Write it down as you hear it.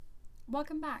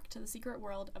Welcome back to the secret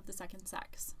world of the second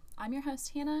sex. I'm your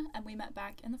host, Hannah, and we met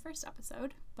back in the first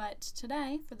episode, but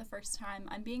today, for the first time,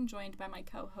 I'm being joined by my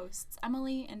co-hosts,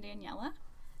 Emily and Daniella.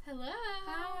 Hello!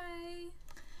 Hi!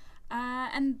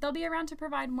 And they'll be around to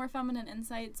provide more feminine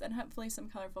insights and hopefully some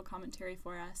colorful commentary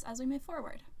for us as we move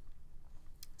forward.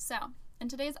 So, in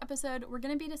today's episode, we're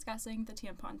going to be discussing the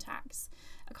tampon tax,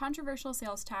 a controversial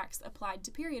sales tax applied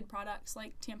to period products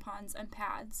like tampons and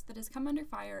pads that has come under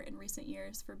fire in recent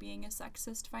years for being a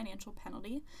sexist financial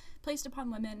penalty placed upon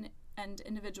women and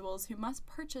individuals who must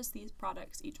purchase these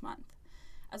products each month.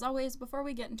 As always, before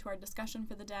we get into our discussion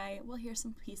for the day, we'll hear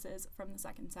some pieces from the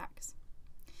second sex.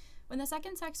 When the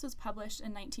second sex was published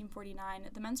in 1949,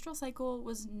 the menstrual cycle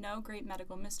was no great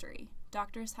medical mystery.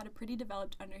 Doctors had a pretty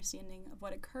developed understanding of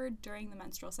what occurred during the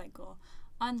menstrual cycle,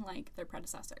 unlike their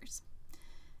predecessors.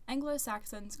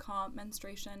 Anglo-Saxons call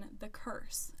menstruation the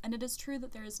curse, and it is true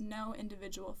that there is no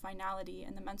individual finality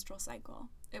in the menstrual cycle.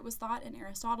 It was thought in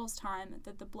Aristotle's time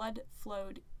that the blood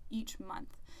flowed each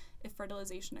month. If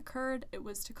fertilization occurred, it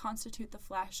was to constitute the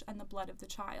flesh and the blood of the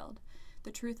child.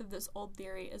 The truth of this old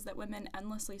theory is that women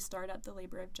endlessly start up the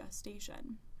labor of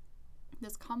gestation.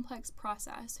 This complex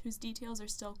process, whose details are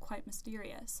still quite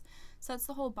mysterious, sets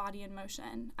the whole body in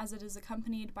motion, as it is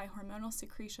accompanied by hormonal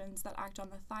secretions that act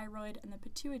on the thyroid and the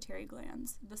pituitary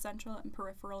glands, the central and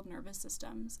peripheral nervous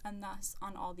systems, and thus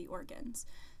on all the organs,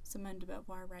 Simone de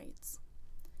Beauvoir writes.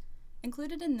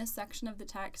 Included in this section of the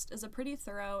text is a pretty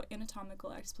thorough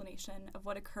anatomical explanation of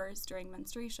what occurs during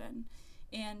menstruation,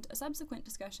 and a subsequent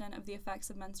discussion of the effects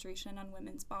of menstruation on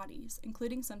women's bodies,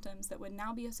 including symptoms that would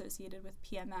now be associated with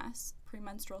PMS,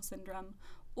 premenstrual syndrome,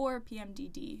 or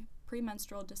PMDD,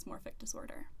 premenstrual dysmorphic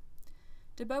disorder.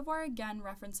 De Beauvoir again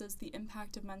references the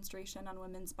impact of menstruation on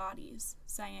women's bodies,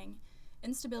 saying,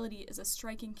 "Instability is a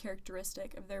striking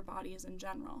characteristic of their bodies in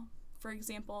general. For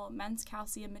example, men's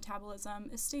calcium metabolism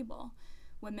is stable.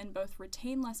 Women both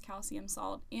retain less calcium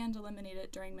salt and eliminate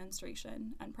it during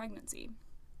menstruation and pregnancy.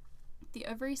 The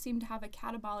ovaries seem to have a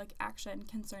catabolic action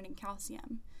concerning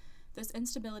calcium. This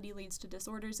instability leads to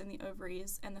disorders in the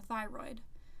ovaries and the thyroid.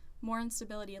 More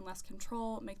instability and less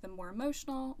control make them more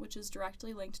emotional, which is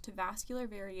directly linked to vascular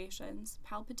variations,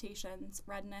 palpitations,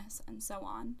 redness, and so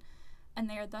on, and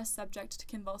they are thus subject to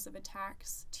convulsive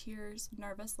attacks, tears,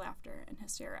 nervous laughter, and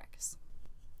hysterics."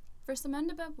 For Simone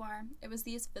de Beauvoir, it was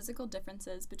these physical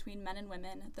differences between men and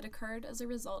women that occurred as a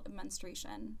result of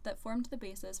menstruation that formed the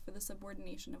basis for the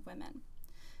subordination of women.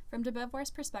 From de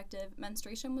Beauvoir's perspective,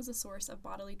 menstruation was a source of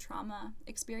bodily trauma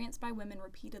experienced by women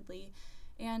repeatedly,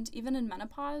 and even in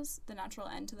menopause, the natural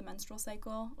end to the menstrual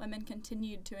cycle, women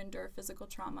continued to endure physical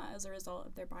trauma as a result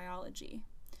of their biology.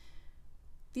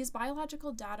 These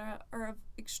biological data are of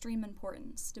extreme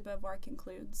importance, de Beauvoir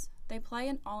concludes. They play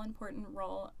an all-important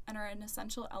role and are an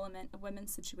essential element of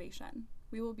women's situation.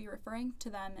 We will be referring to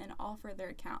them in all further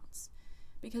accounts.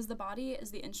 Because the body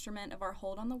is the instrument of our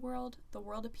hold on the world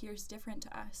appears different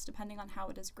to us depending on how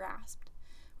it is grasped,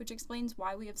 which explains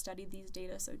why we have studied these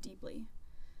data so deeply.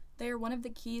 They are one of the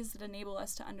keys that enable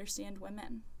us to understand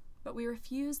women, but we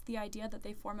refuse the idea that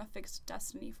they form a fixed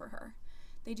destiny for her.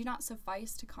 They do not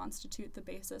suffice to constitute the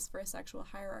basis for a sexual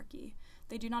hierarchy.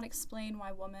 They do not explain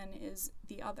why woman is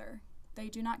the other. They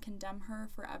do not condemn her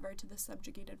forever to the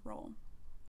subjugated role.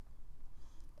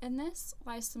 In this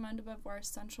lies Simone de Beauvoir's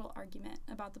central argument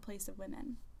about the place of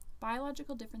women.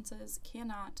 Biological differences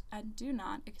cannot and do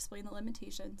not explain the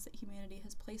limitations that humanity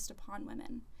has placed upon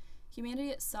women.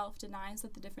 Humanity itself denies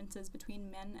that the differences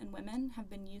between men and women have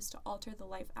been used to alter the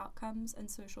life outcomes and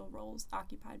social roles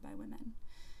occupied by women.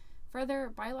 Further,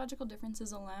 biological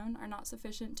differences alone are not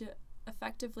sufficient to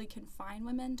effectively confine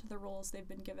women to the roles they've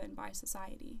been given by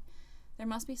society. There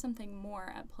must be something more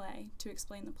at play to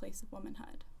explain the place of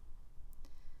womanhood.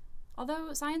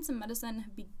 Although science and medicine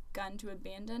have begun to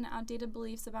abandon outdated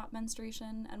beliefs about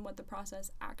menstruation and what the process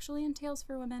actually entails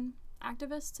for women,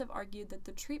 activists have argued that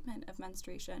the treatment of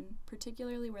menstruation,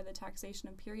 particularly where the taxation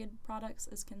of period products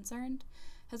is concerned,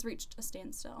 has reached a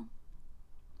standstill.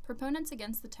 Proponents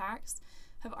against the tax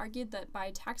have argued that by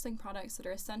taxing products that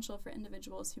are essential for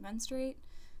individuals who menstruate,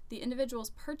 the individuals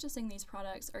purchasing these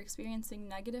products are experiencing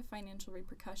negative financial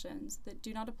repercussions that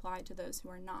do not apply to those who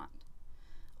are not.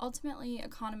 Ultimately,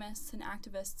 economists and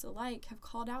activists alike have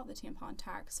called out the tampon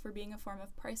tax for being a form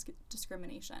of price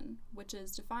discrimination, which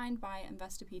is defined by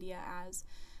Investopedia as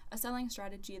a selling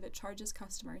strategy that charges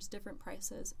customers different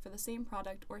prices for the same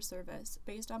product or service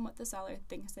based on what the seller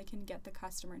thinks they can get the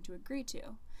customer to agree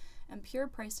to. And pure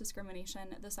price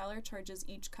discrimination, the seller charges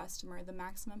each customer the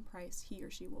maximum price he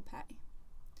or she will pay.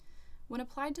 When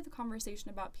applied to the conversation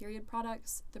about period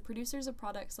products, the producers of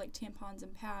products like tampons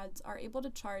and pads are able to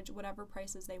charge whatever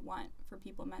prices they want for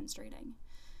people menstruating.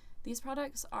 These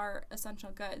products are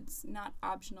essential goods, not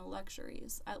optional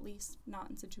luxuries, at least not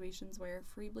in situations where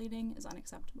free bleeding is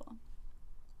unacceptable.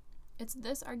 It's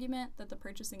this argument that the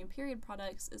purchasing of period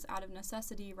products is out of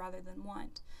necessity rather than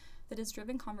want that has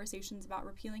driven conversations about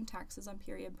repealing taxes on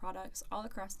period products all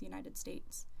across the United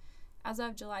States. As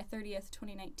of July 30th,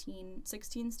 2019,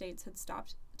 16 states had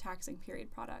stopped taxing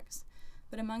period products,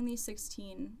 but among these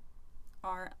 16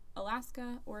 are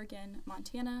Alaska, Oregon,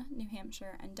 Montana, New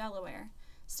Hampshire, and Delaware,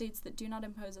 states that do not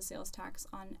impose a sales tax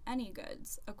on any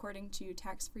goods, according to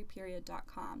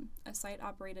taxfreeperiod.com, a site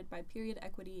operated by Period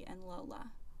Equity and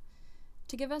Lola.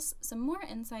 To give us some more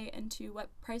insight into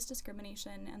what price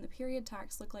discrimination and the period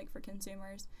tax look like for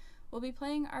consumers, we'll be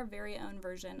playing our very own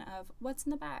version of What's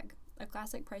in the Bag, a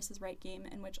classic Price is Right game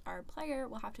in which our player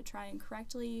will have to try and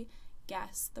correctly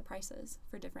guess the prices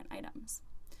for different items.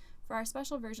 For our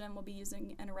special version, we'll be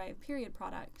using an array of period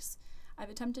products.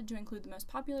 I've attempted to include the most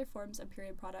popular forms of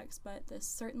period products, but this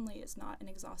certainly is not an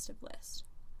exhaustive list.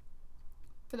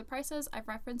 For the prices, I've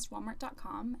referenced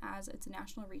Walmart.com as it's a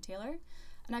national retailer,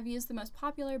 and I've used the most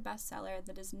popular bestseller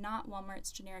that is not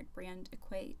Walmart's generic brand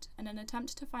Equate in an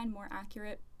attempt to find more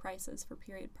accurate prices for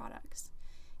period products.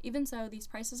 Even so, these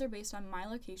prices are based on my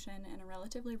location in a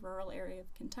relatively rural area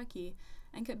of Kentucky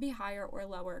and could be higher or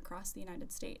lower across the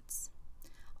United States.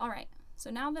 All right,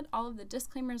 so now that all of the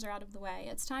disclaimers are out of the way,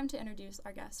 it's time to introduce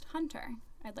our guest, Hunter.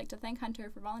 I'd like to thank Hunter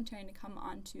for volunteering to come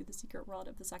on to the secret world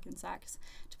of the second sex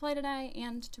to play today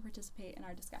and to participate in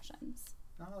our discussions.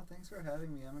 Oh, thanks for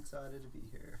having me. I'm excited to be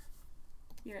here.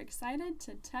 You're excited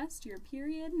to test your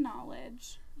period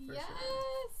knowledge. For yes!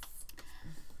 sure.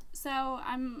 So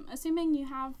I'm assuming you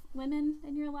have women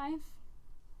in your life?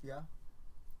 Yeah,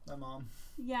 my mom.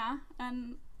 Yeah,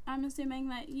 and I'm assuming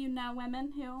that you know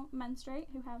women who menstruate,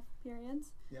 who have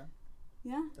periods. Yeah.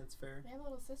 Yeah? That's fair. I have a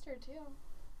little sister, too.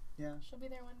 Yeah. She'll be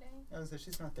there one day. I was like,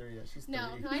 she's not there yet. She's 30.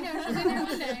 No, I know. She'll be there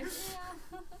one day.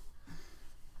 Yeah.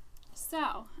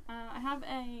 So, I have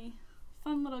a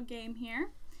fun little game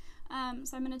here.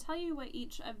 So I'm going to tell you what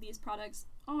each of these products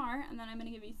are, and then I'm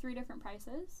going to give you 3 different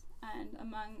prices. And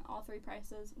among all 3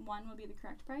 prices, one will be the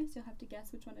correct price. You'll have to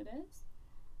guess which one it is.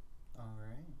 All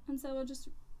right. And so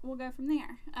we'll go from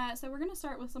there. So we're going to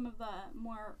start with some of the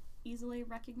more easily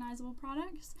recognizable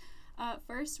products.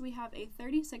 First, we have a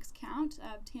 36 count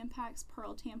of Tampax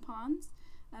Pearl tampons.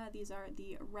 These are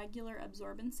the regular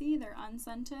absorbency. They're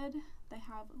unscented. They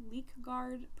have leak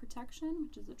guard protection,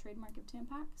 which is a trademark of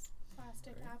Tampax.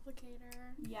 Plastic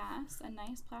applicator. Yes, a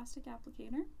nice plastic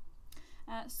applicator.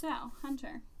 So,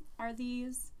 Hunter, are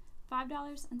these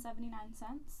 $5.79,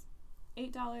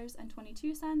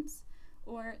 $8.22,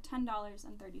 or $10.36?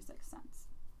 I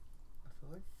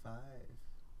feel like 5.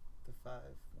 The 5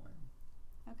 one.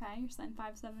 Okay, you're saying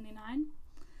 $5.79.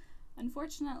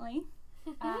 Unfortunately,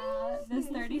 this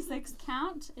 36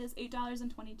 count is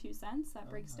 $8.22. That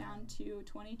breaks down to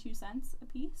 22 cents a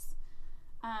piece.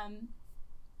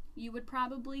 You would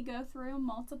probably go through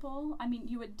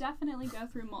you would definitely go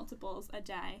through multiples a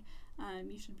day.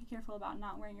 You should be careful about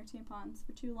not wearing your tampons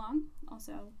for too long.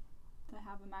 Also, to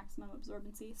have a maximum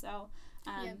absorbency. So,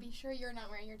 yeah, be sure you're not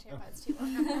wearing your tampons too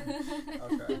long.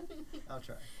 I'll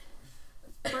try.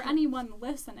 For anyone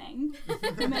listening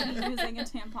who may be using a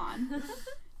tampon,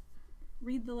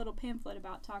 read the little pamphlet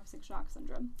about toxic shock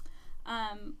syndrome.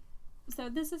 So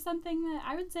this is something that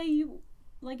I would say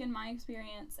in my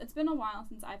experience, it's been a while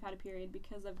since I've had a period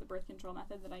because of the birth control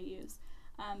method that I use.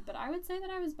 But I would say that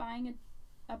I was buying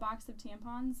a box of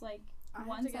tampons I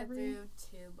once have to every... get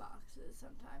through 2 boxes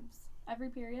sometimes. Every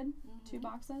period? Mm-hmm. 2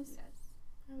 boxes? Yes.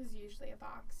 It was usually a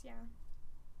box, yeah.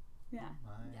 Yeah.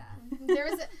 Yeah.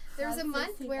 There was a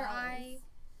month $60. where I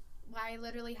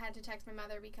literally had to text my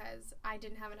mother because I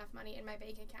didn't have enough money in my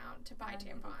bank account to buy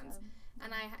tampons,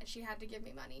 and she had to give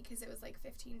me money because it was like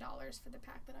 $15 for the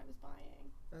pack that I was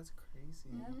buying. That's crazy.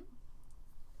 Yep.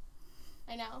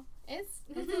 I know. It's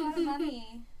a lot of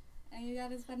money, and you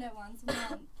gotta spend it once a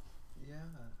month. Yeah.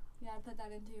 You gotta put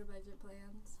that into your budget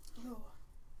plans. Oh.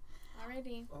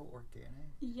 Alrighty. Oh,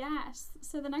 organic. Yes.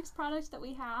 So the next product that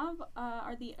we have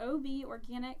are the OB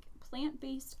Organic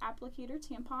Plant-Based Applicator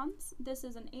Tampons. This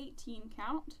is an 18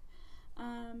 count.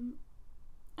 I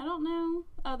don't know.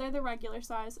 Oh, they're the regular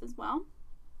size as well.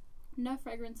 No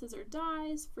fragrances or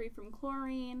dyes, free from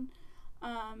chlorine.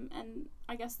 And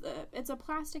I guess it's a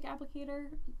plastic applicator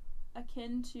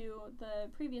akin to the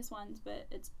previous ones, but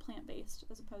it's plant-based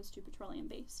as opposed to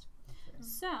petroleum-based. Okay.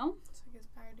 So it's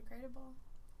biodegradable.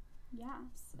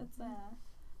 Yes, it's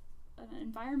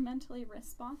an environmentally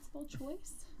responsible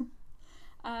choice.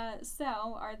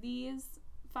 So are these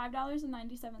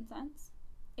 $5.97,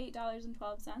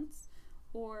 $8.12,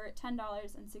 or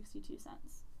 $10.62?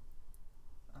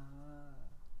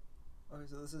 Okay,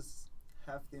 so this is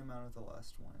half the amount of the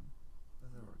last one.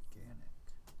 Those are organic.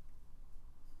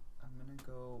 I'm gonna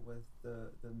go with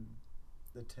the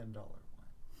 $10 one.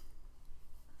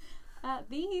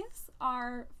 These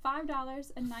are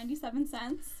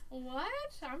 $5.97, What?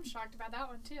 I'm shocked about that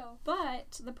one too.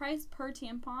 but the price per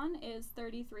tampon is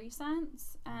 33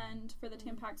 cents, and for the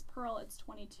Tampax Pearl, it's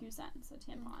 22 cents a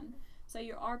tampon. So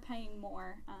you are paying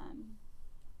more,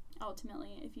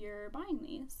 ultimately, if you're buying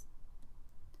these.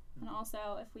 And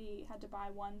also, if we had to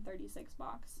buy one 36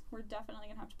 box, we're definitely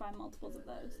going to have to buy multiples of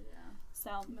those. Yeah.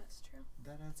 So That's true.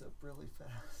 That adds up really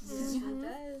fast. Yes, Mhm. it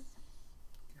does.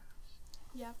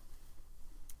 Yep.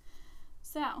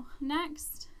 So,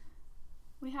 next,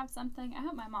 we have something. I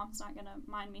hope my mom's not going to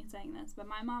mind me saying this, but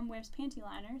my mom wears panty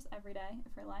liners every day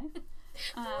of her life.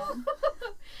 I'm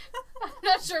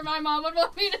not sure my mom would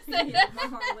want me to say that. My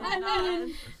mom would not.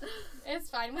 It's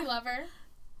fine. We love her.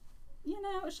 You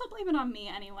know, she'll blame it on me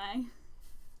anyway.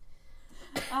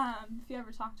 If you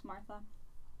ever talk to Martha.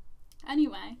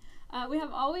 Anyway, we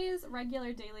have always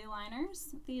regular daily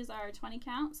liners. These are 20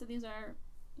 count, so these are,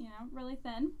 really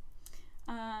thin.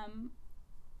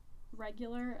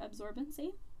 Regular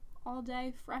absorbency, all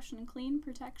day fresh and clean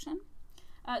protection.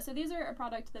 So these are a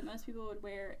product that most people would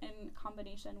wear in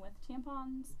combination with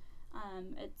tampons.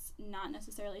 It's not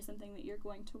necessarily something that you're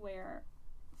going to wear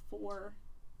for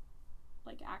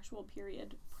actual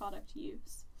period product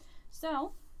use.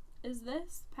 So, is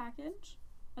this package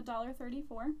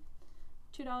 $1.34,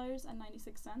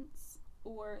 $2.96,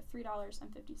 or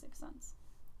 $3.56?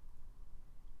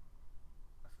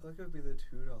 I feel like it would be the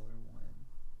 $2 one.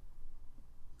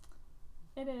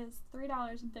 It is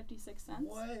 $3.56.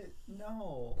 What?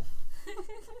 No.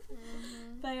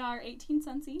 They are 18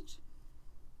 cents each.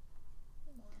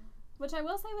 Which I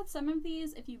will say with some of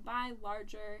these, if you buy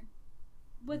larger,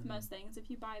 with most things, if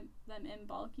you buy them in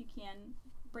bulk, you can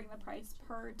bring the price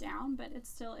per down, but it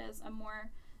still is a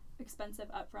more expensive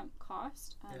upfront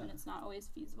cost, and it's not always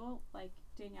feasible. Like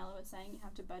Daniella was saying, you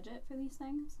have to budget for these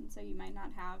things, and so you might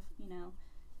not have, $20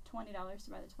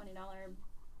 to buy the $20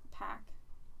 pack.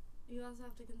 You also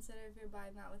have to consider if you're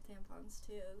buying that with tampons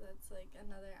too. That's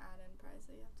another add-in price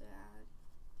that you have to add.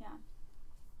 Yeah.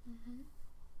 Mm-hmm.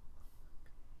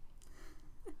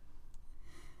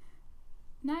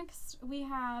 Next, we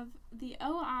have the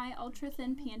OI Ultra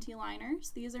Thin Panty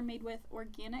Liners. These are made with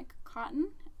organic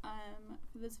cotton.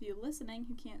 For those of you listening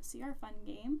who can't see our fun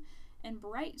game, in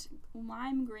bright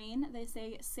lime green, they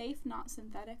say safe, not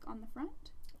synthetic on the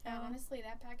front. Yeah, honestly,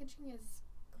 that packaging is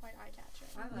quite eye-catching.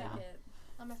 I like it.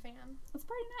 I'm a fan. It's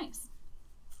pretty nice.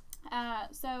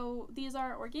 So these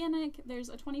are organic. There's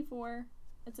it's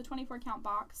a 24 count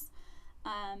box.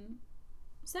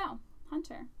 So,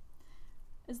 Hunter,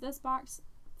 is this box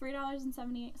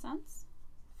 $3.78,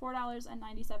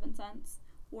 $4.97,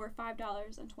 or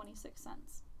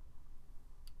 $5.26?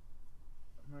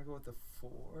 I'm gonna go with the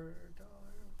 $4.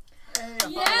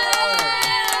 Yay!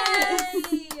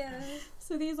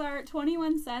 So these are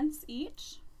 21 cents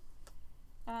each.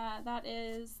 That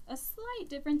is a slight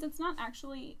difference. It's not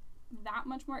actually that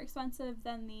much more expensive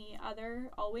than the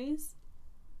other Always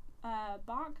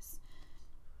box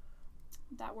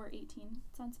that were 18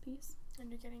 cents a piece. And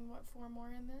you're getting, 4 more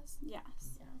in this? Yes.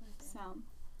 Yeah. So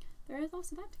there is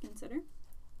also that to consider.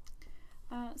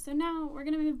 So now we're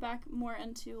going to move back more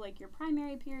into your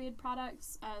primary period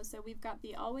products. So we've got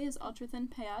the Always Ultra Thin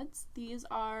Pads. These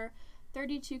are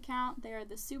 32 count. They are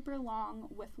the super long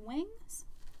with wings,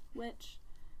 which,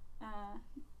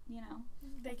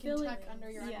 They feel can like- tuck under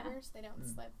your yeah. underwear so they don't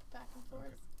slip back and forth.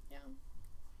 Okay. Yeah.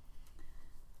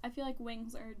 I feel like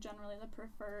wings are generally the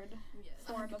preferred Yes.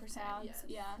 form of 100%, pads. yes.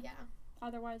 Yeah. Yeah.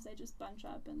 Otherwise, they just bunch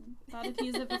up, and that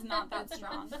adhesive is not that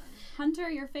strong. Hunter,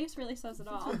 your face really says it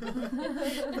all.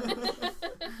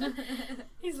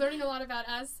 He's learning a lot about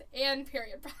us and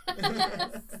period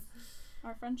products.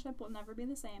 Our friendship will never be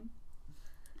the same.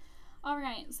 All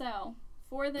right, so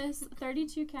for this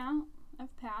 32 count of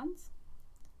pads,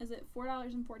 is it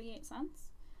 $4.48,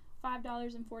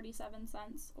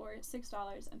 $5.47, or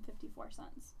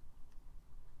 $6.54?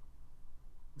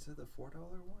 Is it the $4 one?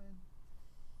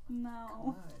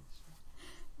 No. Gosh.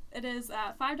 It is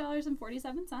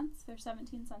 $5.47. They're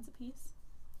 17 cents a piece.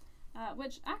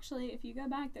 Which actually, if you go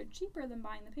back, they're cheaper than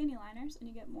buying the panty liners, and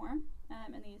you get more.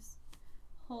 And these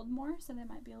hold more, so they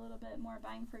might be a little bit more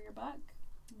bang for your buck.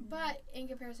 But in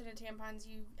comparison to tampons,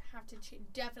 you have to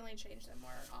definitely change them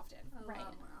more often. A Right.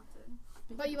 lot more often.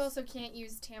 But you also can't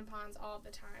use tampons all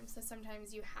the time, so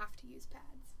sometimes you have to use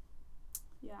pads.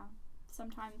 Yeah.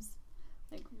 Sometimes,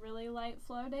 like, really light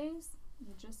flow days,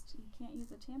 you can't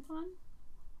use a tampon.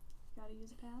 You gotta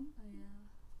use a pad. Oh, yeah.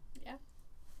 Yeah.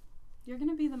 You're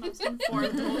gonna be the most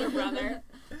informed older brother.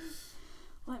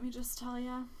 Let me just tell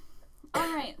you.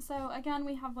 All right, so again,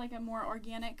 we have like a more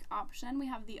organic option. We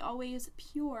have the Always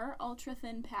Pure Ultra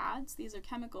Thin Pads. These are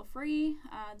chemical free.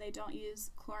 They don't use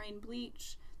chlorine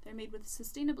bleach. They're made with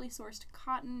sustainably sourced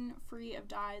cotton, free of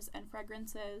dyes and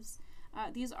fragrances.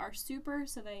 These are super,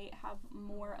 so they have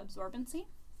more absorbency.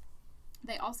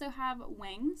 They also have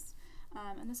wings,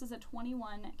 and this is a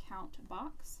 21 count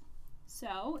box.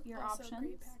 So your Also options.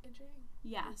 great packaging.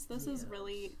 Yes, this is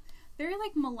really very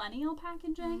like millennial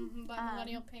packaging. Mm-hmm, but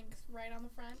millennial pinks right on the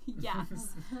front.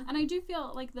 Yes. And I do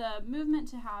feel like the movement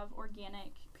to have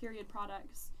organic period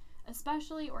products,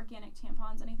 especially organic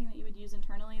tampons, anything that you would use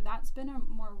internally, that's been a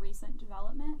more recent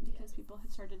development because people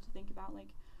have started to think about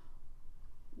like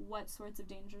what sorts of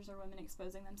dangers are women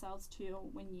exposing themselves to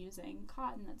when using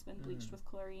cotton that's been bleached with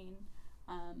chlorine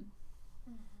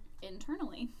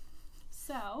internally.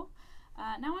 So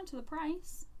now on to the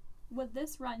price. Would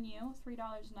this run you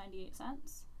 $3.98,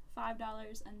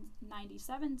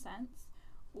 $5.97,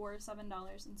 or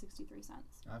 $7.63?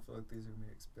 I feel like these are going to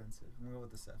be expensive. I'm going to go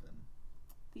with the 7.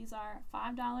 These are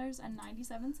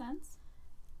 $5.97.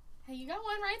 Hey, you got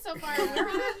one right so far. We're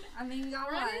on, I mean, you got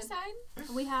we're on one. your side.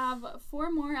 We have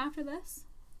 4 more after this.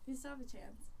 You still have a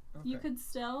chance. Okay. You could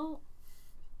still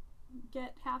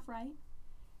get half right.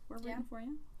 We're rooting for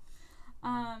you.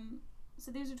 So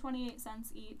these are 28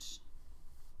 cents each.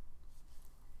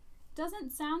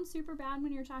 Doesn't sound super bad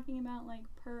when you're talking about like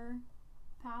per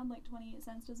pad, like 28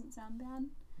 cents doesn't sound bad.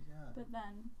 Yeah. But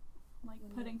then like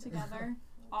putting together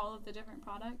all of the different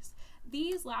products.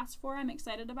 These last 4 I'm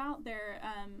excited about. They're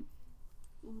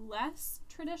less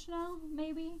traditional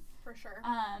maybe. For sure.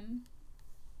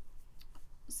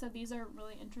 So these are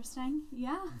really interesting.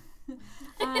 Yeah.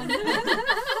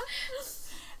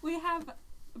 We have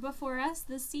before us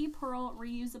the Sea Pearl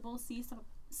reusable sea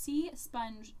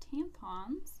sponge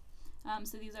tampons.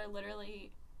 So these are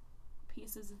literally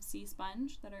pieces of sea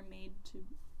sponge that are made to,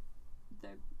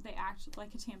 they act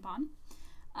like a tampon.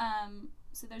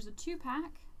 So there's a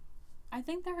 2-pack. I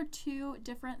think there are 2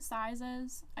 different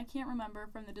sizes. I can't remember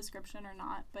from the description or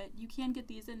not, but you can get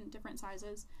these in different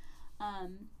sizes.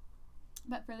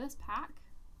 But for this pack,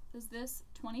 is this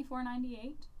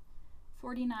 $24.98,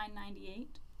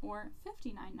 $49.98, or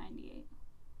 $59.98?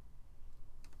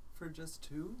 For just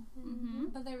 2? Mm-hmm.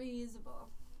 But they're reusable.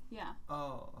 Yeah.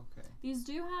 Oh, okay. These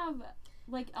do have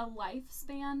like a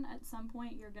lifespan. At some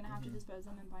point, you're gonna have to dispose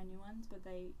them and buy new ones, but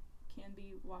they can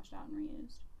be washed out and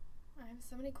reused. I have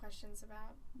so many questions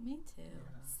about Me too.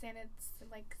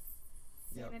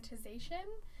 sanitization.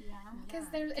 Yeah. Because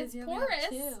it's you only have porous.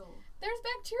 2. There's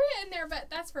bacteria in there, but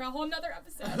that's for a whole nother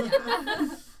episode.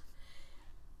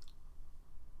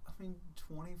 I mean,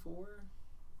 24?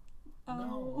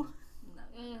 Oh.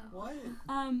 No. What?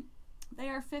 They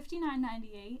are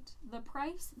 $59.98. The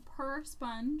price per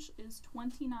sponge is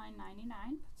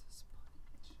 $29.99. That's a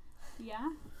sponge.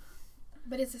 Yeah.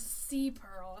 But it's a sea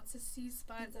pearl. It's a sea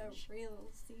sponge. It's a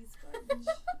real sea sponge.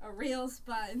 A real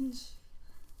sponge.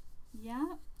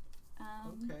 Yeah.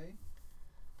 Okay.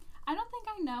 I don't think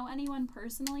I know anyone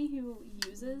personally who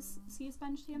uses sea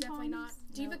sponge tampons. Definitely not.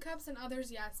 Diva Nope. cups and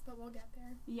others, yes, but we'll get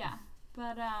there. Yeah,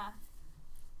 but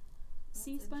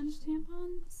sea That's sponge interesting.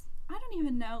 tampons? I don't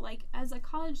even know. Like, as a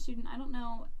college student, I don't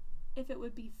know if it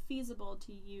would be feasible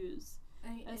to use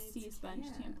a sea sponge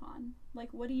tampon.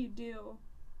 Like, what do you do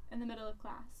in the middle of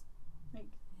class? Like,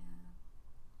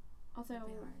 also, That'd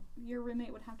be hard. your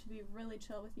roommate would have to be really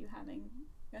chill with you having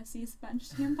a sea sponge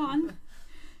tampon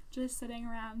just sitting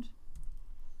around.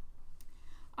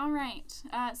 All right,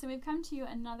 so we've come to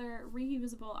another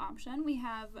reusable option. We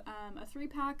have a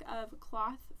 3-pack of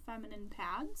cloth feminine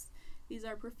pads. These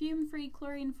are perfume-free,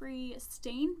 chlorine-free,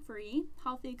 stain-free,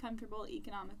 healthy, comfortable,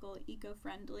 economical,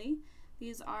 eco-friendly.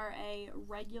 These are a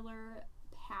regular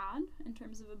pad in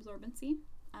terms of absorbency.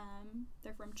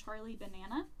 They're from Charlie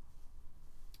Banana,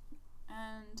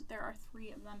 and there are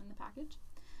 3 of them in the package.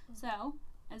 So,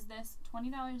 is this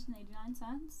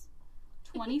 $20.89,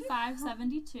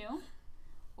 $25.72,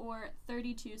 or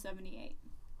 $32.78?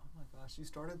 Oh my gosh, you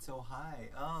started so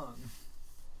high.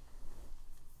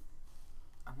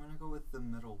 I'm gonna go with the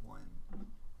middle one.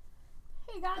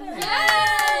 Hey, got it.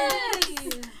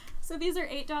 Yes! So these are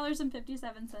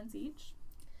 $8.57 each.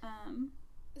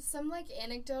 Some like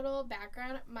anecdotal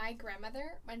background. My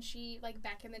grandmother, when she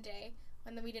back in the day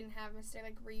when we didn't have Mr.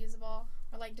 reusable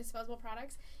or disposable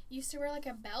products, used to wear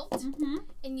a belt, Mm-hmm.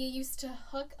 and you used to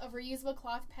hook a reusable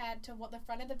cloth pad to the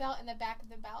front of the belt and the back of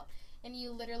the belt, and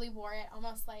you literally wore it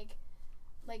almost like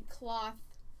cloth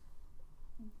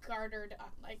gartered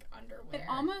like underwear. It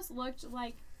almost looked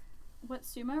like what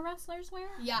sumo wrestlers wear.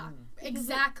 Yeah, Mm.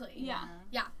 exactly. Yeah.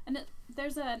 And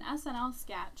there's an SNL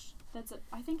sketch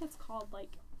I think it's called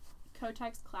like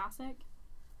Kotex Classic,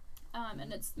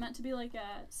 and it's meant to be like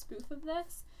a spoof of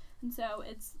this. And so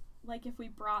it's like if we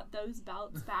brought those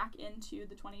belts back into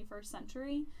the 21st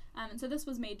century. And so this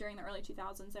was made during the early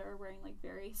 2000s. They were wearing like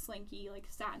very slinky like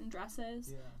satin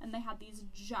dresses, and they had these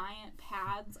giant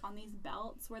pads on these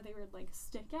belts where they would like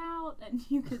stick out and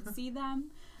you could see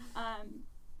them.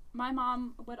 My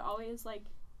mom would always like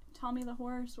tell me the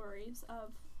horror stories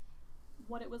of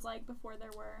what it was like before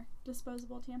there were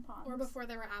disposable tampons. Or before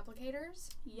there were applicators.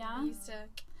 Yeah. You used to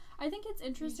I think it's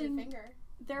interesting. use your finger.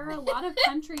 There are a lot of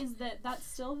countries that's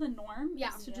still the norm.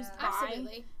 Yeah. Is to just buy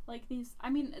Absolutely. like these. I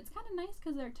mean, it's kind of nice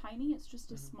because they're tiny. It's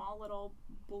just a small little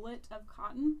bullet of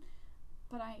cotton.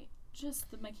 But just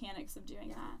the mechanics of doing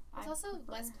that. It's also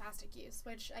less plastic use,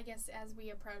 which I guess as we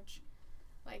approach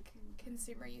like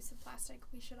consumer use of plastic,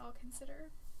 we should all consider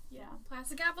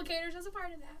plastic applicators as a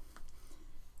part of that.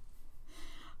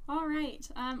 All right.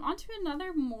 On to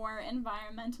another more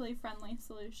environmentally friendly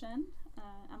solution.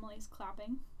 Emily's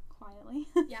clapping quietly.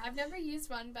 Yeah, I've never used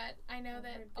one, but I know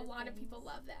that a lot of people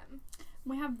love them.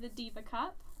 We have the Diva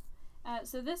Cup.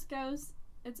 So this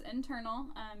it's internal.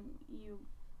 You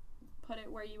put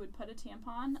it where you would put a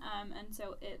tampon, and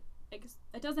so it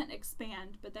doesn't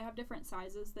expand, but they have different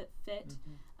sizes that fit,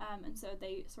 and so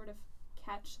they sort of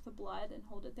catch the blood and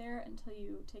hold it there until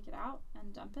you take it out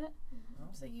and dump it. Oh.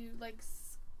 So you like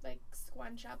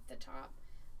squunch up the top,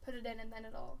 put it in, and then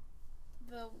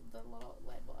the little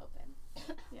lid will open.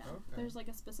 Yeah. Okay. There's like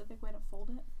a specific way to fold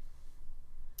it.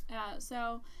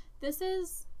 So this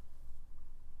is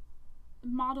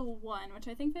Model 1, which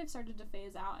I think they've started to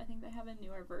phase out. I think they have a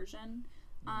newer version.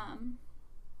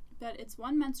 But it's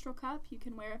one menstrual cup. You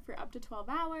can wear it for up to 12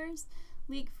 hours.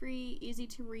 Leak-free, easy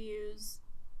to use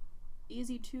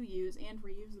and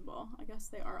reusable. I guess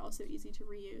they are also easy to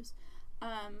reuse.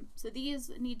 So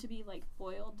these need to be like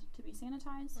boiled to be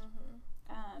sanitized.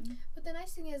 But the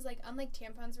nice thing is, like, unlike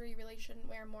tampons where you really shouldn't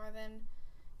wear more than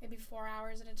maybe 4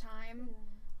 hours at a time,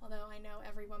 although I know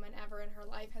every woman ever in her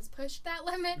life has pushed that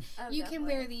limit, you can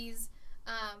wear these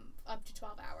up to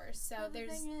 12 hours. So the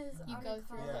thing is, you on go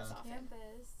through this often.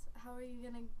 campus, how are you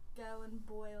gonna go and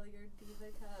boil your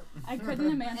Diva Cup I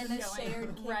couldn't imagine in a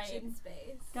shared kitchen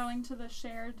space? Going to the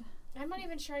shared. I'm not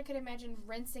even sure I could imagine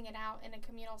rinsing it out in a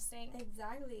communal sink.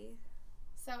 Exactly.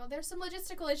 So there's some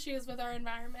logistical issues with our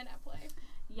environment at play.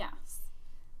 Yes.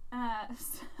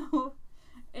 So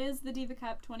is the Diva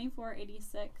Cup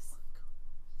 2486,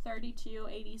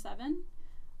 3287,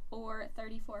 or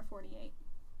 3448?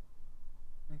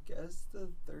 I guess the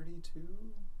 32?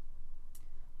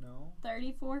 No?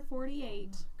 3448.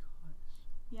 Oh my gosh.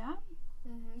 Yeah.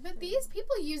 But these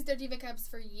people use their Diva Cups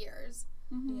for years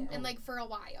Mm-hmm. and like for a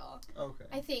while. Okay.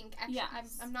 I think actually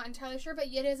Yes. I'm not entirely sure, but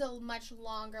it is a much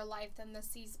longer life than the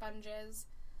sea sponges,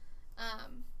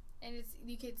 and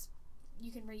you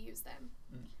can reuse them.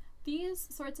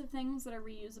 These sorts of things that are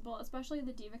reusable, especially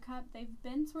the Diva Cup, they've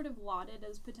been sort of lauded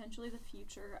as potentially the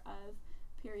future of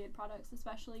period products,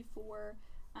 especially for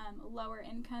lower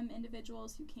income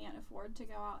individuals who can't afford to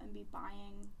go out and be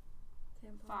buying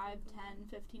 $5, $10,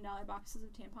 $15 boxes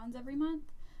of tampons every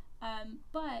month.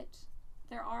 But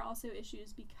there are also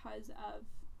issues because of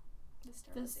The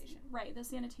sterilization. the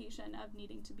sanitation of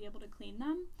needing to be able to clean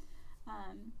them.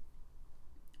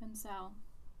 And so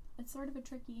it's sort of a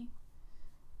tricky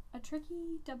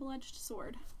double-edged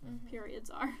sword. Periods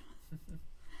are.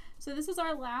 So this is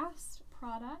our last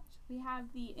product. We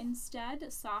have the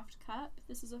Instead Soft Cup.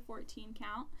 This is a 14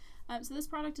 count. So this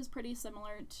product is pretty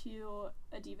similar to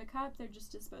a Diva Cup. They're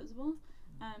just disposable.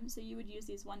 So you would use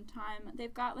these one time.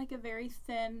 They've got like a very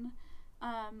thin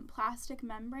plastic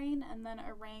membrane and then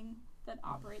a ring that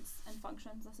operates and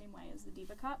functions the same way as the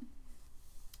Diva Cup.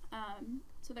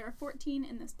 So there are 14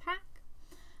 in this pack.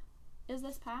 Is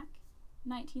this pack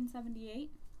 $19.78,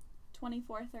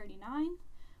 $24.39,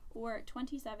 or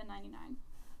 $27.99? I'm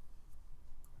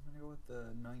gonna go with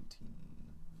the 19.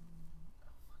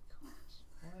 Oh my gosh.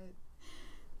 What?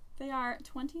 They are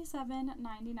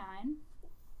 $27.99.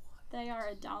 They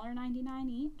are $1.99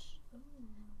 each.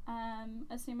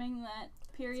 Assuming that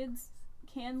periods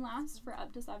can last for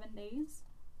up to 7 days,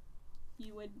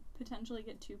 you would potentially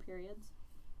get 2 periods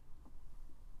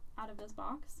out of this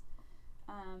box.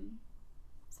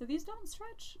 So these don't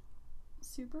stretch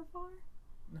super far.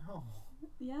 No.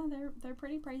 Yeah, they're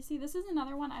pretty pricey. This is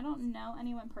another one. I don't know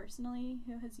anyone personally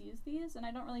who has used these, and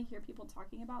I don't really hear people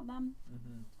talking about them.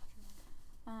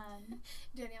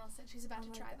 Danielle said she's about to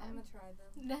try them. I'm going to try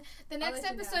them. The next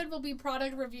episode will be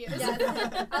product reviews.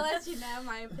 Yes, I'll let you know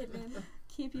my opinion.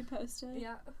 Keep you posted.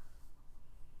 Yeah.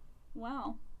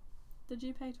 Wow. Did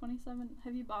you pay $27?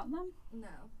 Have you bought them? No.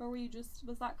 Or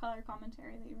was that color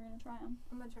commentary that you were going to try them?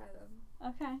 I'm going to try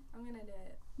them. Okay. I'm going to do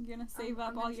it. You're going to save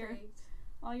up all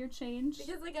your change?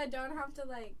 Because, like, I don't have to,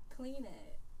 like, clean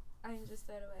it. I can just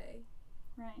throw it away.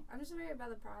 Right. I'm just worried about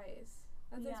the price.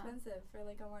 That's expensive for,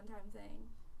 like, a one-time thing.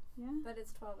 Yeah. But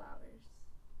it's 12 hours.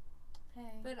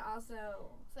 Hey. But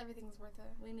also, so everything's worth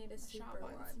it. We need a super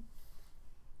one.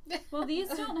 Well, these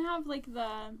don't have, like,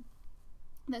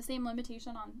 the same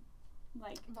limitation on,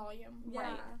 like, volume.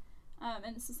 Right. Yeah.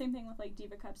 And it's the same thing with, like,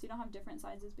 Diva cups. You don't have different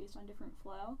sizes based on different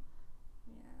flow.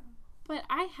 Yeah. But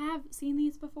I have seen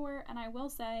these before, and I will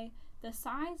say the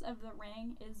size of the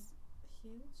ring is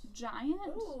huge, giant.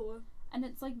 Ooh. And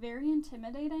it's, like, very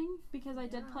intimidating because I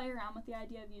did play around with the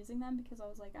idea of using them because I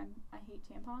was like, I hate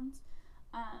tampons.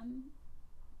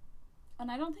 And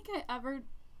I don't think I ever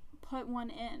put one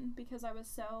in because I was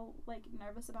so, like,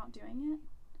 nervous about doing it.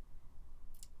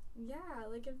 Yeah,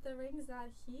 like, if the ring's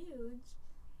that huge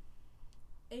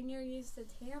and you're used to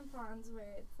tampons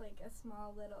where it's, like, a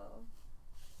small little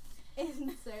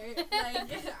insert,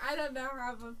 like, I don't know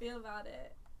how I'm gonna feel about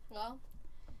it. Well,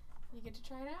 you get to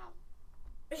try it out.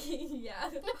 Yeah.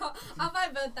 I'll buy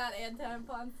both that and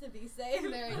tampons to be safe.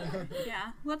 There you go.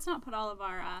 Yeah. Let's not put all of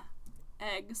our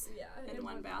eggs in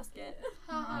one basket.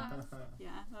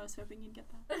 Yeah, I was hoping you'd get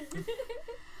that.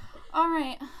 All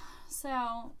right.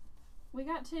 So, we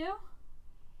got 2?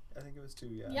 I think it was 2,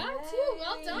 yeah. Yeah, Yay. 2.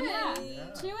 Well done.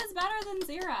 Yeah. 2 is better than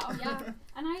 0. Yeah.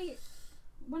 And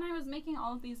when I was making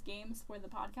all of these games for the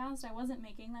podcast, I wasn't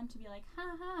making them to be like,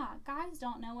 ha, guys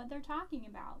don't know what they're talking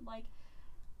about. Like,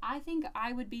 I think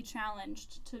I would be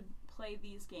challenged to play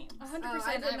these games. 100%.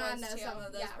 I did not know too. some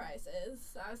of those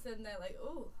prices. I was sitting there like,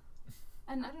 ooh.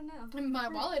 And I don't know. My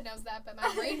wallet knows that, but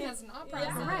my brain has not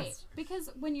processed. Yeah. Right. Because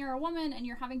when you're a woman and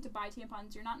you're having to buy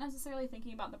tampons, you're not necessarily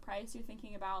thinking about the price. You're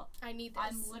thinking about, I need this.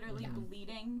 I'm literally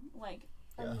bleeding. Like,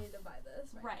 I need to buy this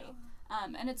right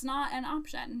now. And it's not an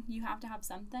option. You have to have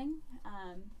something.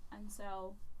 And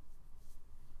so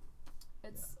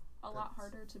it's a lot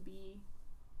harder to be,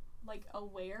 like,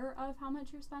 aware of how much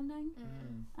you're spending.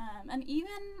 And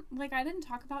even, like, I didn't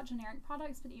talk about generic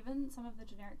products, but even some of the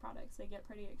generic products, they get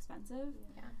pretty expensive.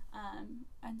 Yeah.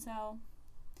 And so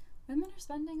women are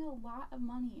spending a lot of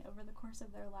money over the course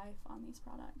of their life on these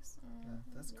products. Yeah,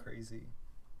 that's crazy.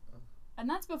 And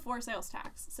that's before sales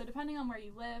tax. So depending on where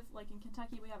you live, like in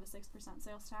Kentucky, we have a 6%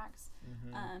 sales tax.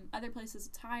 Other places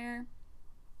it's higher.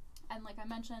 And like I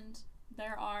mentioned,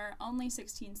 there are only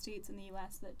 16 states in the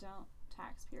U.S. that don't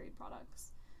tax period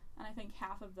products. And I think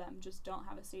half of them just don't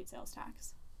have a state sales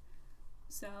tax.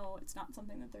 So it's not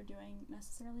something that they're doing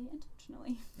necessarily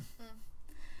intentionally.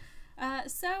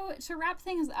 So to wrap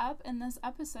things up in this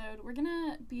episode, we're going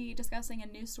to be discussing a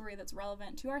news story that's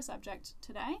relevant to our subject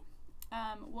today.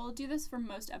 We'll do this for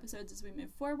most episodes as we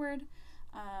move forward.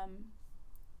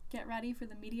 Get ready for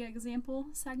the media example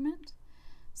segment.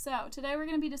 So today we're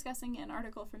going to be discussing an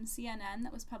article from CNN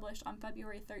that was published on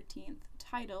February 13th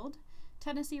titled,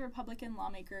 Tennessee Republican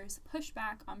Lawmakers Push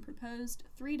Back on Proposed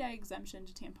 3-Day Exemption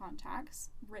to Tampon Tax,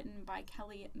 written by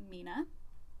Kelly Mina.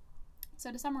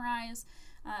 So to summarize,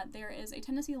 there is a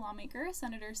Tennessee lawmaker,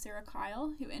 Senator Sarah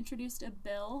Kyle, who introduced a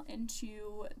bill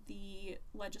into the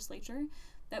legislature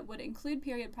that would include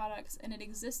period products in an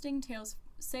existing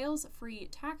sales-free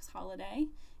tax holiday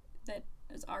that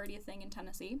is already a thing in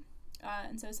Tennessee.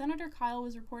 And so Senator Kyle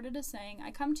was reported as saying, I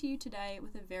come to you today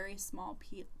with a very small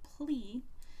plea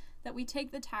that we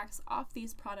take the tax off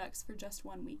these products for just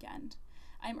one weekend.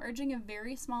 I'm urging a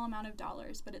very small amount of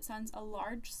dollars, but it sends a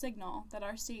large signal that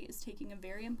our state is taking a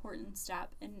very important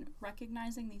step in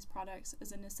recognizing these products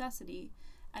as a necessity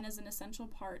and as an essential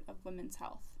part of women's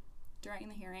health during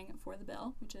the hearing for the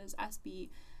bill, which is SB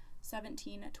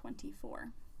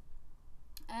 1724.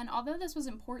 And although this was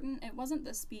important, it wasn't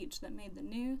the speech that made the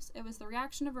news, it was the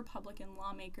reaction of Republican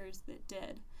lawmakers that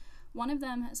did. One of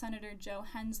them, Senator Joe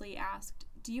Hensley, asked,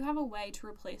 do you have a way to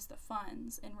replace the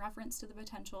funds, in reference to the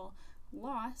potential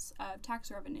loss of tax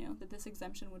revenue that this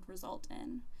exemption would result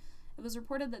in? It was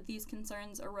reported that these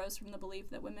concerns arose from the belief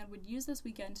that women would use this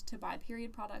weekend to buy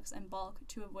period products in bulk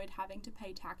to avoid having to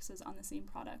pay taxes on the same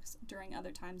products during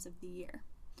other times of the year.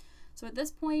 So at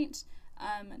this point,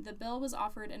 the bill was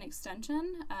offered an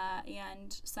extension,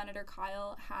 and Senator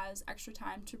Kyle has extra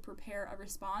time to prepare a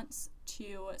response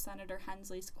to Senator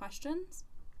Hensley's questions.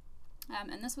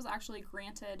 And this was actually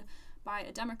granted by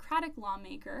a Democratic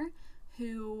lawmaker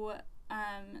who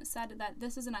said that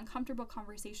this is an uncomfortable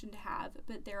conversation to have,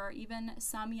 but there are even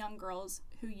some young girls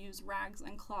who use rags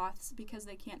and cloths because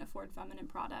they can't afford feminine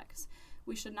products.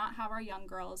 We should not have our young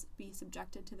girls be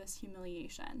subjected to this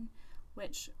humiliation,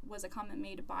 which was a comment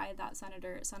made by that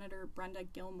Senator Brenda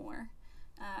Gilmore.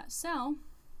 So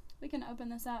we can open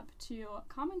this up to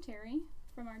commentary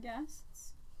from our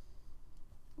guests.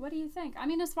 What do you think? I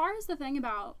mean, as far as the thing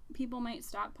about people might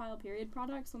stockpile period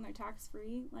products when they're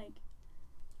tax-free, like...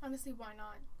 Honestly, why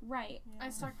not? Right. Yeah. I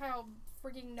stockpile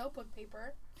freaking notebook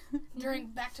paper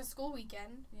during back-to-school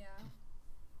weekend. Yeah.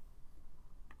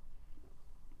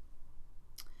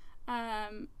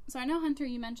 So I know, Hunter,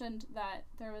 you mentioned that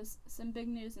there was some big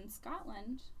news in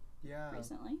Scotland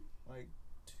recently. Like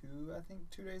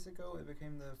 2 days ago, it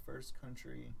became the first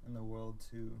country in the world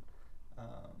to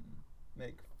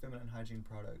make feminine hygiene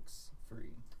products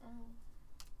free. Oh.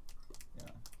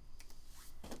 Yeah.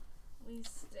 We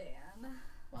stand.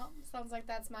 Well, sounds like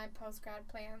that's my post-grad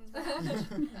plans.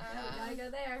 Gotta go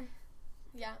there.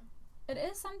 Yeah. It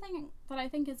is something that I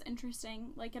think is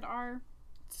interesting, like at our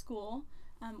school,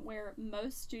 where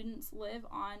most students live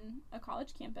on a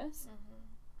college campus. Mm-hmm.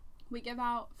 We give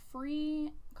out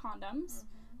free condoms,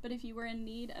 but if you were in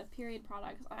need of period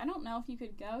products, I don't know if you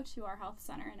could go to our health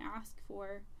center and ask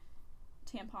for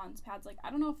tampons, pads. Like,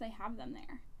 I don't know if they have them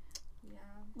there. Yeah.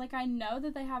 Like, I know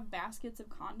that they have baskets of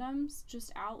condoms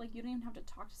just out. Like, you don't even have to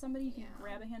talk to somebody. You can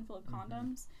grab a handful of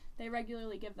condoms. They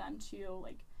regularly give them to,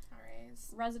 like,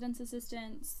 RAs. residence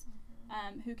assistants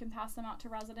who can pass them out to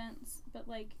residents. But,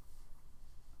 like,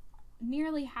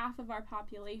 nearly half of our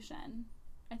population,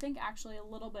 I think actually a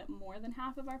little bit more than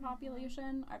half of our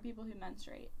population, are people who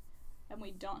menstruate. And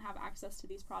we don't have access to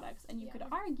these products. And you could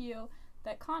argue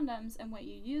that condoms and what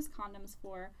you use condoms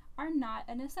for are not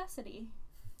a necessity.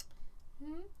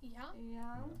 Yeah.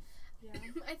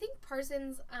 I think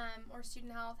Parsons or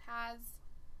Student Health has,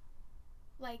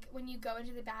 like, when you go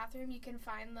into the bathroom, you can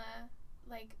find the,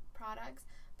 like, products,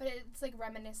 but it's, like,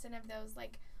 reminiscent of those,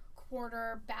 like,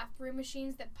 quarter bathroom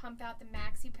machines that pump out the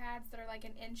maxi pads that are, like,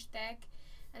 an inch thick,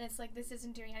 and it's like, this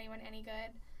isn't doing anyone any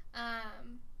good.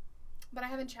 But I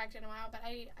haven't checked in a while, but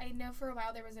I know for a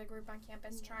while there was a group on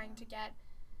campus trying to get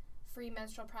free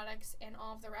menstrual products in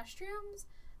all of the restrooms.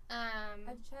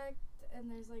 I've checked, and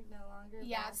there's, like, no longer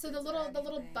so the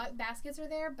little baskets are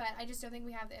there, but I just don't think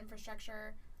we have the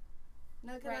infrastructure.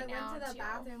 No, because I went to the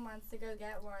bathroom once to go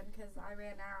get one because I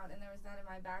ran out and there was none in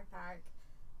my backpack,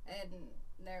 and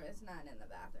there was none in the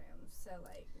bathroom. So,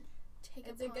 like,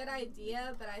 it's a good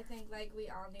idea, but I think, like, we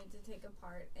all need to take a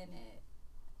part in it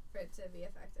for it to be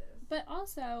effective. But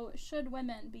also, should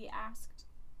women be asked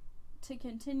to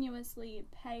continuously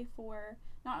pay for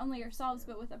not only yourselves,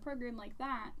 but with a program like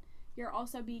that, you're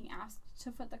also being asked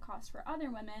to foot the cost for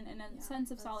other women in a sense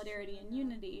of solidarity and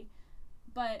unity.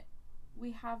 But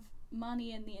we have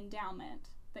money in the endowment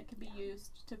that could be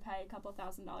used to pay a couple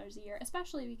 $1,000s a year,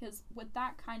 especially because with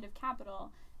that kind of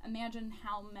capital, imagine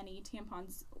how many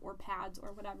tampons or pads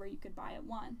or whatever you could buy at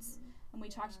once. And we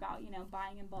talked about,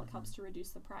 buying in bulk helps to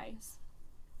reduce the price.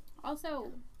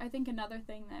 Also, I think another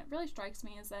thing that really strikes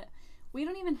me is that we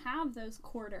don't even have those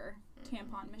quarter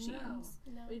tampon machines.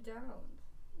 No, we don't.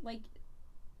 Like,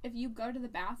 if you go to the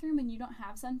bathroom and you don't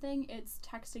have something, it's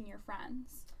texting your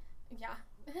friends. Yeah.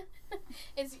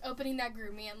 It's opening that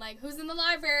GroupMe and, like, who's in the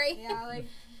library? Yeah, like,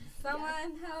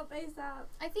 someone help ASAP.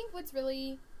 I think what's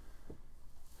really,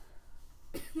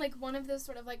 like, one of those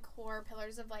sort of, like, core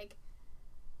pillars of, like,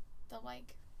 the,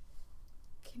 like,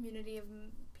 community of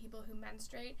people who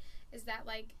menstruate is that,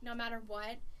 like, no matter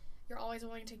what, you're always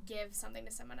willing to give something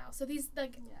to someone else. So these,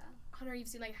 like, Hunter, you've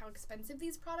seen, like, how expensive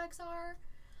these products are,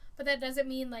 but that doesn't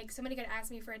mean, like, somebody could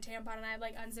ask me for a tampon and I'd,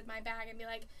 like, unzip my bag and be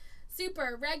like,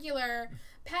 super, regular,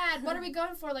 pad, what are we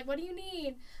going for? Like, what do you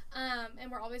need?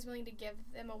 And we're always willing to give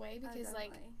them away because,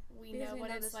 like, we know what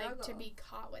it's like to be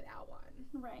caught without one.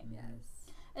 Right. Yes.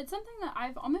 It's something that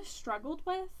I've almost struggled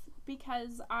with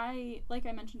because like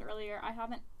I mentioned earlier, I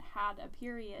haven't had a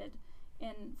period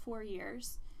in 4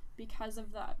 years because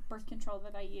of the birth control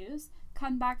that I use.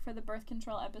 Come back for the birth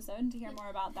control episode to hear more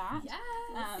about that.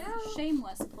 Yes.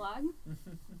 Shameless plug.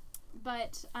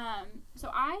 But,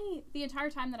 so the entire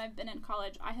time that I've been in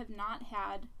college, I have not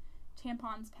had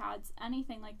tampons, pads,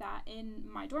 anything like that in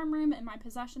my dorm room, in my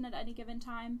possession at any given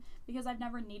time, because I've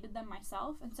never needed them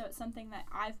myself, and so it's something that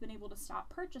I've been able to stop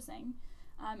purchasing,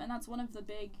 and that's one of the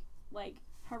big, like,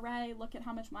 hooray, look at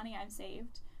how much money I've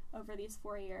saved over these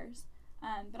 4 years.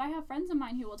 But I have friends of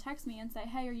mine who will text me and say,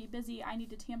 hey, are you busy? I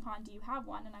need a tampon. Do you have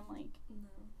one? And I'm like, No.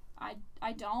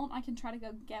 I don't. I can try to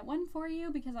go get one for you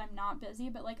because I'm not busy,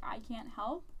 but, like, I can't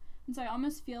help. And so I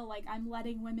almost feel like I'm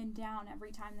letting women down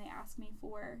every time they ask me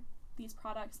for these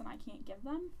products and I can't give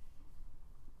them.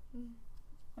 Mm.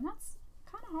 And that's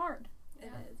kind of hard. Yeah.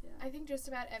 It is, yeah. I think just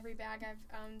about every bag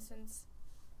I've owned since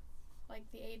like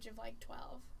the age of like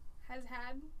 12 has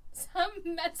had some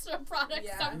menstrual product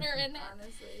somewhere in it.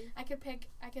 Honestly.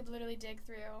 I could literally dig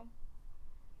through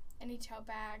any tote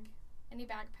bag, any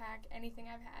backpack, anything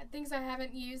I've had. Things I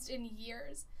haven't used in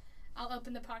years. I'll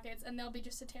open the pockets and there'll be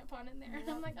just a tampon in there. Yep. And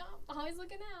I'm like, oh, always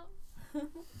looking out.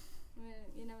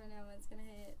 You never know what's gonna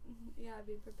hit. You gotta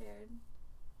be prepared.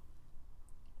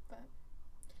 But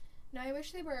no, I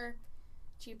wish they were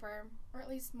cheaper or at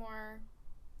least more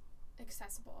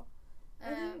accessible.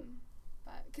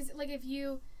 But because like if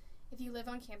you live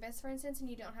on campus, for instance, and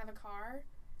you don't have a car,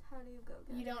 How do you go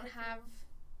get you it don't if have.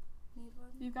 you need one?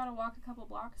 You've got to walk a couple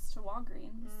blocks to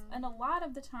Walgreens. And a lot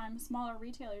of the time, smaller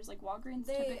retailers like Walgreens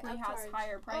They typically has upcharge.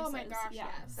 higher prices. Oh my gosh, yeah.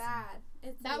 yes. Bad.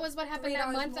 It's That like was what happened that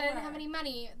 $3 month. I didn't more. have any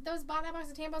money. That box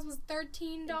of tampons was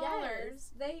 $13.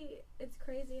 Yes. It's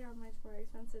crazy how much more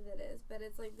expensive it is, but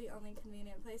it's like the only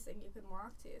convenient place that you can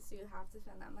walk to, so you have to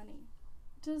spend that money.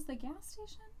 Does the gas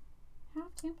station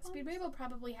have tampons? Speedway will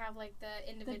probably have like the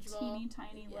individual. The teeny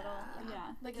tiny little.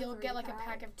 Yeah. Like The you'll get like a 3-pack.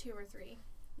 pack of 2 or 3.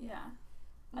 Yeah.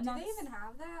 Do And they that's- even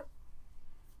have that?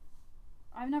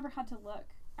 I've never had to look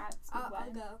at Speedway.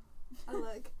 I'll go. I'll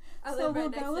look. I'll So live we'll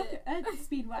right go next look to it. at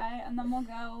Speedway and then we'll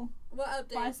go We'll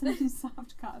buy update. some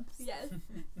soft cups. Yes.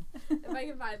 If I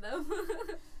can find them.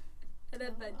 An Oh,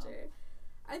 adventure.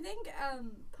 I think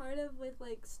part of with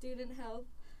like student health,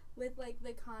 with like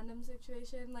the condom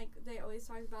situation, like they always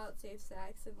talk about safe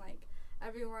sex and like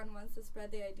everyone wants to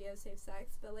spread the idea of safe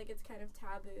sex, but like it's kind of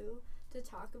taboo to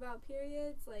talk about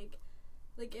periods. Like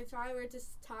if I were to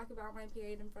talk about my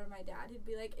period in front of my dad, he'd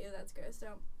be like, ew, that's gross,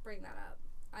 don't bring that up.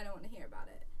 I don't want to hear about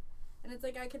it. And it's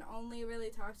like I can only really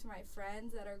talk to my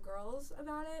friends that are girls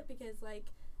about it because like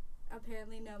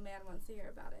apparently no man wants to hear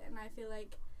about it. And I feel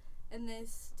like in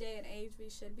this day and age we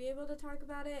should be able to talk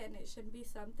about it, and it shouldn't be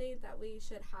something that we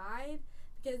should hide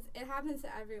because it happens to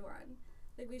everyone.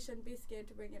 Like we shouldn't be scared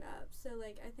to bring it up. So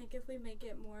like I think if we make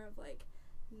it more of like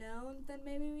known, then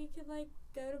maybe we could like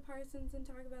go to Parsons and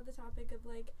talk about the topic of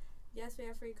like, yes, we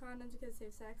have free condoms because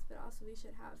safe sex, but also we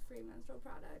should have free menstrual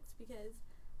products because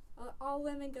all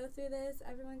women go through this,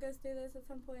 everyone goes through this at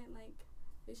some point. Like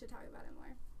we should talk about it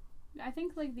more. I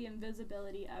think like the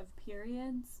invisibility of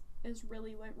periods is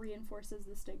really what reinforces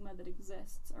the stigma that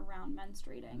exists around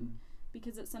menstruating,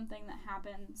 because it's something that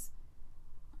happens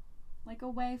like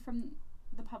away from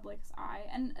the public's eye.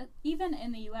 And even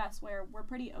in the US where we're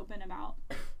pretty open about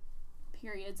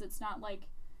periods, it's not like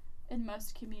in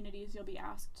most communities you'll be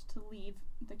asked to leave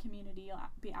the community, you'll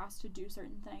be asked to do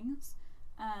certain things.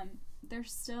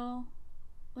 There's still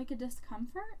like a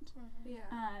discomfort. Yeah.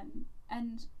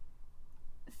 And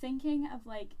thinking of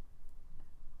like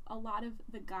a lot of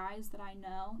the guys that I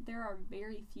know, there are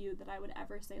very few that I would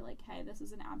ever say like, hey, this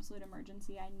is an absolute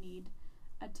emergency, I need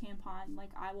a tampon, like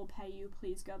I will pay you,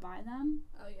 please go buy them.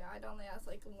 Oh yeah, I'd only ask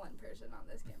like one person on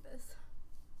this campus.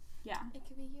 Yeah. It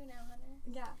could be you now, Hunter.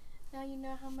 Yeah. Now you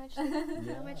know how much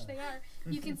they are.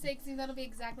 You can say that'll be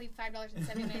exactly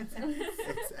 $5.79.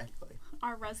 Exactly.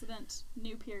 Our resident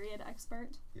new period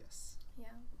expert. Yes. Yeah.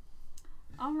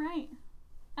 All right.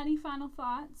 Any final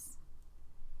thoughts?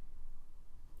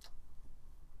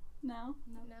 No?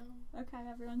 No. Okay,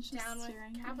 everyone's just Down with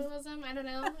cheering. capitalism? I don't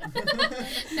know.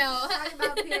 No. Talk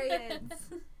about periods.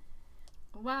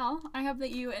 Well, I hope that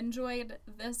you enjoyed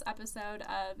this episode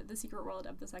of The Secret World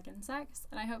of the Second Sex,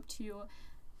 and I hope to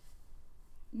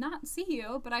not see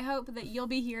you, but I hope that you'll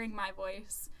be hearing my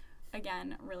voice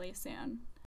again really soon.